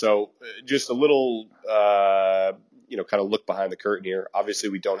 So just a little kind of look behind the curtain here. Obviously,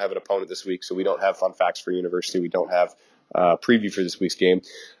 we don't have an opponent this week, so we don't have fun facts for University. We don't have preview for this week's game,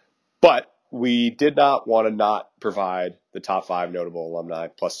 but we did not want to not provide the top 5 notable alumni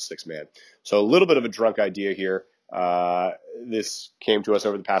plus a 6-man. So a little bit of a drunk idea here. This came to us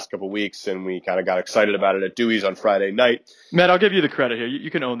over the past couple of weeks, and we kind of got excited about it at Dewey's on Friday night. Matt, I'll give you the credit here. You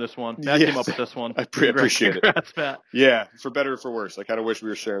can own this one. Matt came up with this one. I appreciate it. Congrats, Matt. Yeah, for better or for worse. I kind of wish we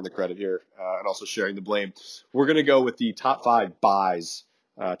were sharing the credit here and also sharing the blame. We're going to go with the top 5 buys,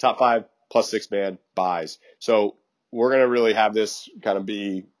 top 5 plus 6-man buys. So we're going to really have this kind of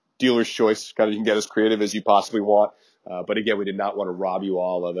be dealer's choice. Kind of, you can get as creative as you possibly want. But again, we did not want to rob you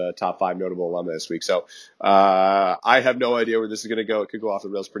all of a top 5 notable alumni this week. So I have no idea where this is going to go. It could go off the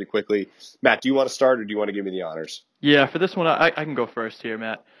rails pretty quickly. Matt, do you want to start, or do you want to give me the honors? Yeah, for this one, I can go first here,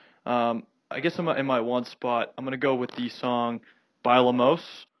 Matt. I guess in my one spot, I'm going to go with the song by Lamos.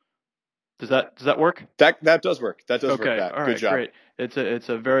 Does that work? That does work. That does work, Matt. All right, good job. Great. It's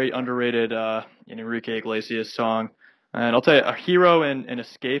a very underrated Enrique Iglesias song. And I'll tell you, a Hero and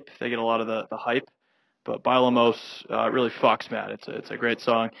Escape, they get a lot of the hype. But Bailamos really fucks, Matt. It's a great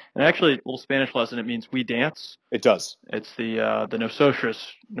song. And actually, a little Spanish lesson, it means we dance. It does. It's the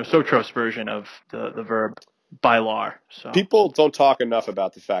nosotros version of the verb bailar. So people don't talk enough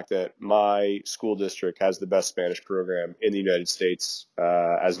about the fact that my school district has the best Spanish program in the United States,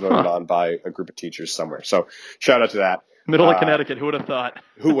 as voted on by a group of teachers somewhere. So shout out to that. Middle of Connecticut, who would have thought?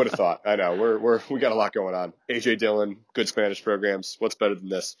 Who would have thought? I know we got a lot going on. AJ Dillon, good Spanish programs. What's better than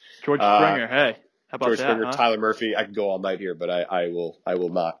this? George Springer, hey. How about George that, Springer, huh? Tyler Murphy. I could go all night here, but I will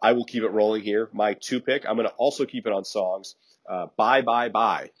not. I will keep it rolling here. My 2 pick, I'm going to also keep it on songs. Bye Bye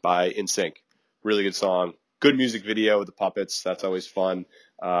Bye by NSYNC. Really good song. Good music video with the puppets. That's always fun.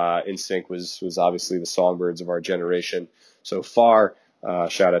 NSYNC was obviously the songbirds of our generation so far.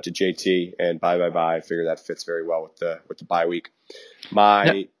 Shout out to JT and Bye Bye Bye. I figure that fits very well with the bye week. Now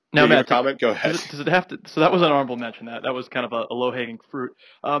Matt, comment. Go ahead. Does it have to? So that was an honorable mention. That was kind of a low hanging fruit.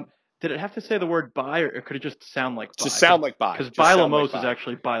 Did it have to say the word "by," or could it just sound like "by"? Just sound like "by." Because Bailamos is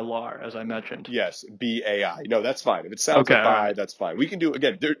actually Bailar, as I mentioned. Yes, B-A-I. No, that's fine. If it sounds like "by," right, that's fine. We can do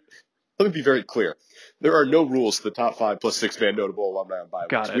again. Let me be very clear. There are no rules to the top 5 plus 6-man notable alumni on bye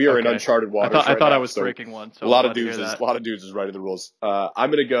weeks. We are in uncharted waters. I thought I was breaking one. So a lot of dudes is writing the rules. I'm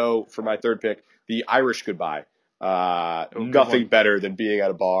going to go for my 3rd pick, the Irish goodbye. Nothing better than being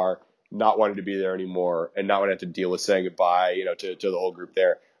at a bar, not wanting to be there anymore, and not wanting to have to deal with saying goodbye, to the whole group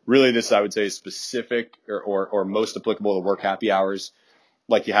there. Really, this, I would say, is specific or most applicable to work happy hours.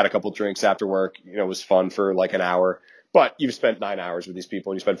 Like, you had a couple drinks after work, it was fun for like an hour, but you've spent 9 hours with these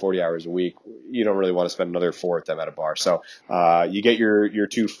people and you spend 40 hours a week. You don't really want to spend another 4 with them at a bar. So, you get your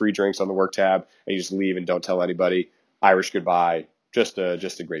 2 free drinks on the work tab and you just leave and don't tell anybody. Irish goodbye. Just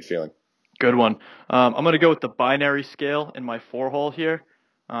a great feeling. Good one. I'm going to go with the binary scale in my 4-hole here.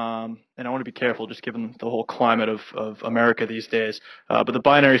 And I want to be careful just given the whole climate of America these days. But the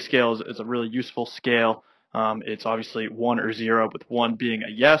binary scale is a really useful scale. It's obviously 1 or 0, with 1 being a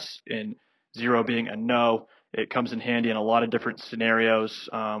yes and 0 being a no. It comes in handy in a lot of different scenarios,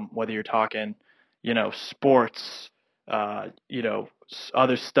 whether you're talking, sports,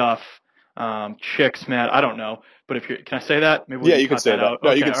 other stuff, chicks, man. I don't know. But can I say that? Maybe you can say that. Out. No,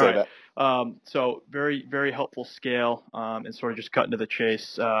 okay, you can say right. that. So very, very helpful scale, and sort of just cutting to the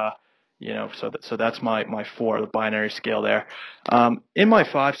chase. So that's my 4, the binary scale there. In my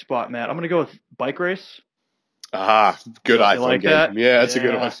 5 spot, Matt, I'm going to go with bike race. Good iPhone like game. That? Yeah, that's a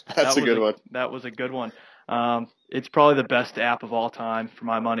good one. That's a good one. That was a good one. It's probably the best app of all time for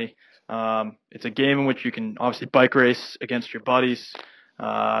my money. It's a game in which you can obviously bike race against your buddies.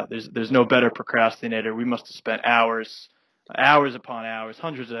 There's no better procrastinator. We must have spent hours upon hours,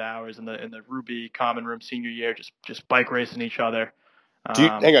 hundreds of hours in the Ruby Common Room senior year, just bike racing each other.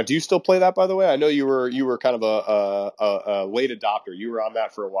 Hang on. Do you still play that, by the way? I know you were kind of a late adopter. You were on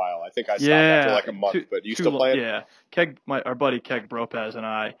that for a while. I think I stopped after like a month, but you still play it? Yeah. Our buddy Keg Bropez and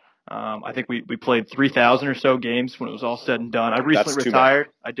I think we played 3,000 or so games when it was all said and done. I recently retired.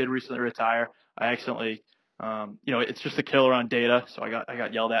 I did recently retire. I accidentally, it's just a killer on data, so I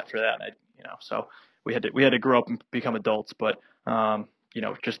got yelled at for that. And so we had to grow up and become adults, but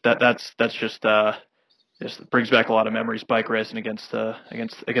just that's just. It brings back a lot of memories, bike racing against the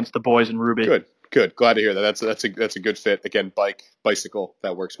boys in Ruby. Good. Glad to hear that. That's a good fit. Again, bicycle,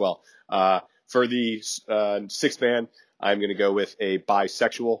 that works well. For the 6th man, I'm going to go with a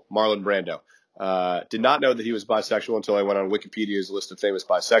bisexual, Marlon Brando. Did not know that he was bisexual until I went on Wikipedia's list of famous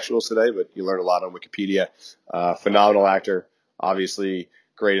bisexuals today, but you learn a lot on Wikipedia. Phenomenal actor, obviously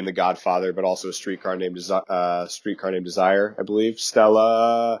great in The Godfather, but also a Streetcar Named Desire, I believe.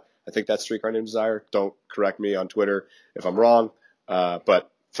 Stella. I think that's Streetcar Named Desire. Don't correct me on Twitter if I'm wrong. But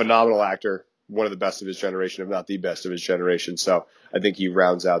phenomenal actor, one of the best of his generation, if not the best of his generation. So I think he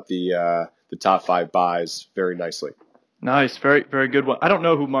rounds out the top 5 buys very nicely. Nice. Very, very good one. I don't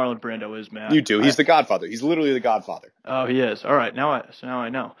know who Marlon Brando is, man. You do. He's the Godfather. He's literally the Godfather. Oh, he is. All right. Now I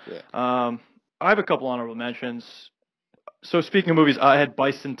know. Yeah. I have a couple honorable mentions. So speaking of movies, I had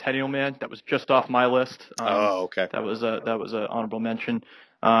Bicentennial Man. That was just off my list. Okay. That was a honorable mention.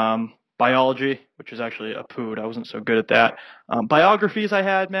 Biology, which is actually a pood. I wasn't so good at that. Biographies I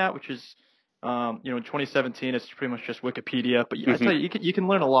had, Matt, which is, in 2017, it's pretty much just Wikipedia. But I tell you can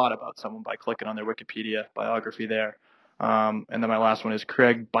learn a lot about someone by clicking on their Wikipedia biography there. And then my last one is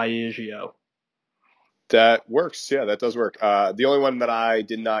Craig Biagio. That works. Yeah, that does work. The only one that I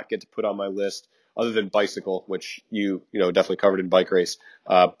did not get to put on my list, other than bicycle, which you definitely covered in bike race,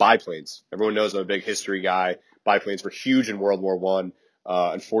 biplanes. Everyone knows I'm a big history guy. Biplanes were huge in World War I.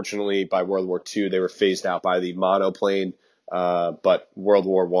 Unfortunately, by World War II, they were phased out by the monoplane. But World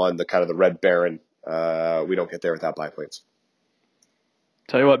War I, the Red Baron, we don't get there without biplanes.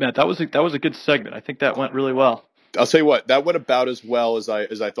 Tell you what, Matt, that was a good segment. I think that went really well. I'll tell you what, that went about as well as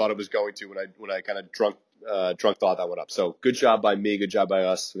I thought it was going to when I kind of drunk thought that one up. So good job by me, good job by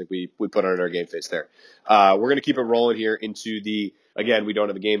us. I think we put on our game face there. We're gonna keep it rolling here into again, we don't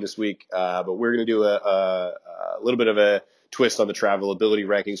have a game this week, but we're gonna do a little bit of a twist on the travelability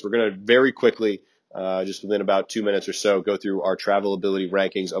rankings. We're going to very quickly, just within about 2 minutes or so, go through our travelability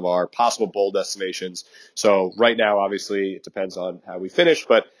rankings of our possible bowl destinations. So right now, obviously, it depends on how we finish,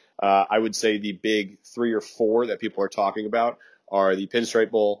 but I would say the big 3 or 4 that people are talking about are the Pinstripe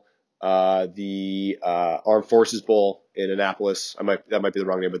Bowl, the Armed Forces Bowl in Annapolis. That might be the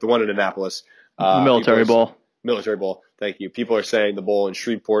wrong name, but the one in Annapolis. The Military Bowl. Military Bowl. Thank you. People are saying the bowl in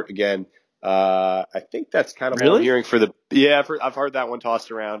Shreveport again. I think that's kind of really? All I'm hearing I've heard that one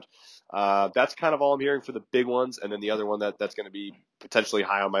tossed around. That's kind of all I'm hearing for the big ones. And then the other one that's going to be potentially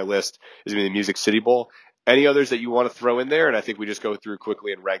high on my list is going to be the Music City Bowl. Any others that you want to throw in there? And I think we just go through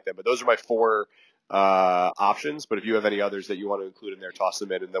quickly and rank them. But those are my 4 options. But if you have any others that you want to include in there, toss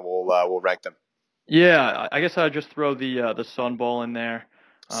them in and then we'll rank them. Yeah, I guess I'd just throw the Sun Bowl in there.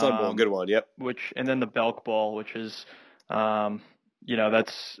 Sun Bowl, good one. Yep. And then the Belk Bowl, which is,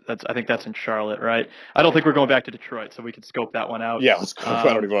 that's I think that's in Charlotte, right? I don't think we're going back to Detroit, so we can scope that one out. Yeah, let's go. I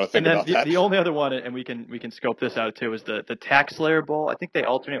don't even want to think about that. The only other one, and we can scope this out too, is the Tax Slayer Bowl. I think they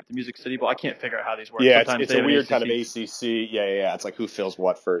alternate with the Music City Bowl. I can't figure out how these work. Yeah, it's a weird kind of ACC. Yeah. It's like who fills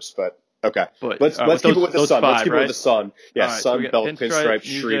what first, but okay. Let's keep it with the Sun. Let's keep it with the Sun. Yeah, right, Sun, Belk, Pinstripe,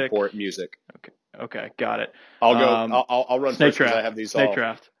 Shreveport, Music. Okay, got it. I'll go. I'll run Snake first because I have these all. Snake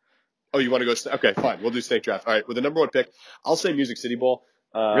Draft. Oh, you want to go? Okay, fine. We'll do Snake Draft. All right, with the number 1 pick, I'll say Music City Bowl.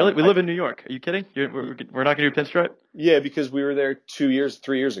 Really? We live in New York. Are you kidding? We're not going to do Pinstripe? Yeah, because we were there 3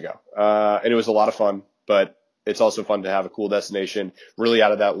 years ago, and it was a lot of fun. But it's also fun to have a cool destination. Really,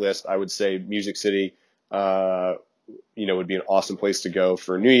 out of that list, I would say Music City, would be an awesome place to go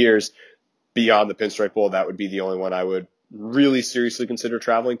for New Year's. Beyond the Pinstripe Bowl, that would be the only one I would really seriously consider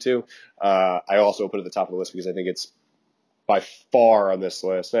traveling to. I also put it at the top of the list because I think it's by far on this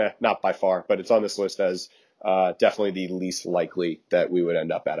list. Not by far, but it's on this list as definitely the least likely that we would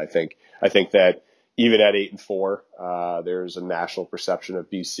end up at. I think that even at 8-4, there's a national perception of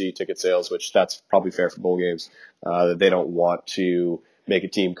BC ticket sales, which that's probably fair for bowl games. That they don't want to make a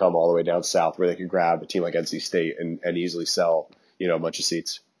team come all the way down south where they can grab a team like NC State and easily sell, a bunch of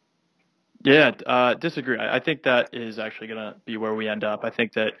seats. Yeah, disagree. I think that is actually going to be where we end up. I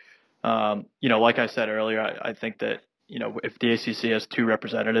think that, like I said earlier, I think that, if the ACC has 2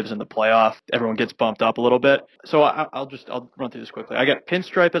 representatives in the playoff, everyone gets bumped up a little bit. So I'll run through this quickly. I got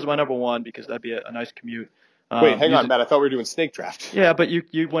Pinstripe as my number 1 because that'd be a nice commute. Wait, hang on, Matt. I thought we were doing snake draft. Yeah, but you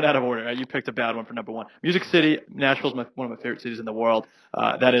went out of order. Right? You picked a bad one for number 1. Music City, Nashville's one of my favorite cities in the world.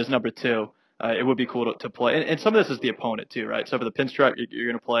 That is number 2. It would be cool to play. And some of this is the opponent too, right? So for the Pinstripe, you're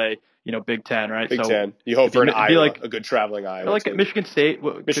going to play, Big Ten, right? Big Ten. You hope for an Iowa, a good traveling Iowa. Like Michigan State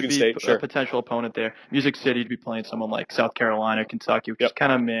could be sure. a potential opponent there. Music City to be playing someone like South Carolina, Kentucky, which is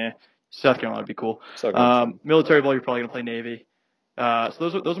kind of meh. South Carolina would be cool. Military Bowl, you're probably going to play Navy.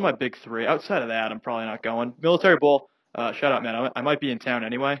 So those are my big 3. Outside of that, I'm probably not going. Military Bowl, shout out, man. I might be in town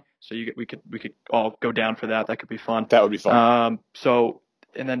anyway, so we could all go down for that. That could be fun. That would be fun.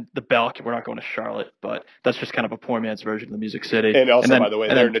 And then the Belk, we're not going to Charlotte, but that's just kind of a poor man's version of the Music City. And also, by the way,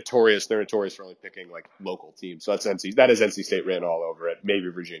 they're notorious for only picking like local teams. So that is NC State written all over it. Maybe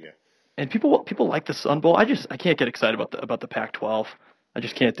Virginia. And people like the Sun Bowl. I can't get excited about the Pac-12. I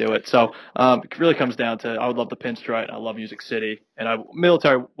just can't do it. So it really comes down to I would love the Pinstripe. I love Music City, and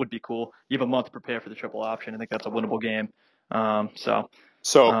military would be cool. You have a month to prepare for the triple option. I think that's a winnable game.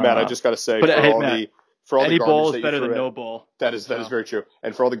 So Matt, I just got to say, for all any the bowl is better than no bowl. That is very true.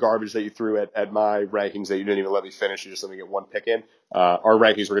 And for all the garbage that you threw at my rankings that you didn't even let me finish, you just let me get one pick in. Our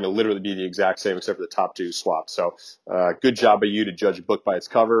rankings were going to literally be the exact same except for the top 2 swaps. So good job by you to judge a book by its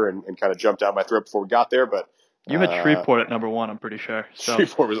cover and kind of jump down my throat before we got there. But you had Shreveport at number 1, I'm pretty sure. So.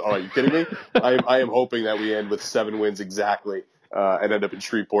 Shreveport was. Are you kidding me? I am hoping that we end with 7 wins exactly. And end up in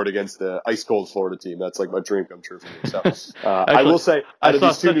Shreveport against the ice cold Florida team. That's like my dream come true for me. So actually, I will say, out of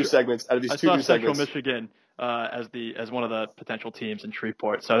these two new segments, Central Michigan as one of the potential teams in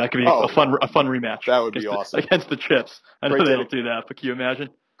Shreveport. So that could be a fun rematch. That would be awesome against the Chips. I know they don't do that, but can you imagine?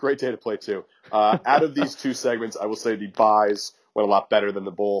 Great day to play too. Out of these 2 segments, I will say the buys went a lot better than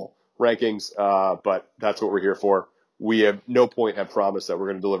the bowl rankings, but that's what we're here for. We have no point have promised that we're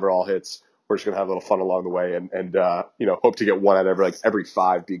going to deliver all hits. We're just going to have a little fun along the way and hope to get 1 out of every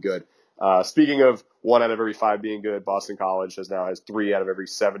 5 be good. Speaking of 1 out of every 5 being good, Boston College has 3 out of every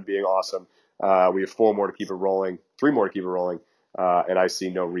 7 being awesome. We have 4 more to keep it rolling, 3 more to keep it rolling. And I see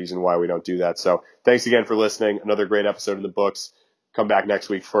no reason why we don't do that. So thanks again for listening. Another great episode in the books. Come back next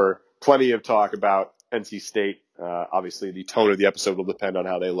week for plenty of talk about NC State. Obviously the tone of the episode will depend on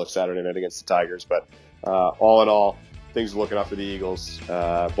how they look Saturday night against the Tigers, but all in all, things are looking up for the Eagles.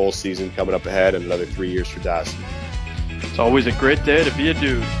 Bowl season coming up ahead and another 3 years for Daz. It's always a great day to be a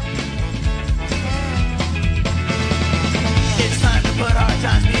dude. It's time to put our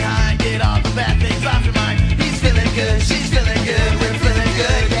times behind, get all the bad things off your mind. He's feeling good, she's feeling good, we're feeling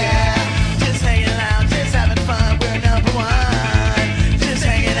good, yeah. Just hanging out, just having fun, we're number 1. Just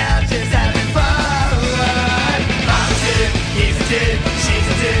hanging out, just having fun. I'm a dude, he's a dude, she's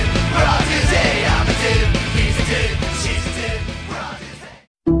a dude, we're all today. I'm a dude, he's a dude.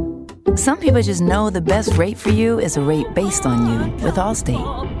 Some people just know the best rate for you is a rate based on you with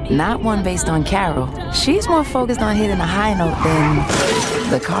Allstate. Not one based on Carol. She's more focused on hitting a high note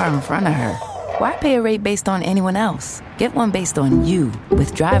than the car in front of her. Why pay a rate based on anyone else? Get one based on you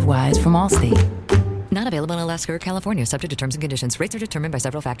with DriveWise from Allstate. Not available in Alaska or California, subject to terms and conditions. Rates are determined by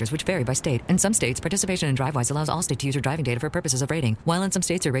several factors, which vary by state. In some states, participation in DriveWise allows Allstate to use your driving data for purposes of rating. While in some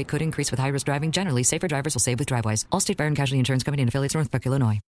states, your rate could increase with high-risk driving, generally, safer drivers will save with DriveWise. Allstate Fire and Casualty Insurance Company and affiliates, Northbrook, Illinois.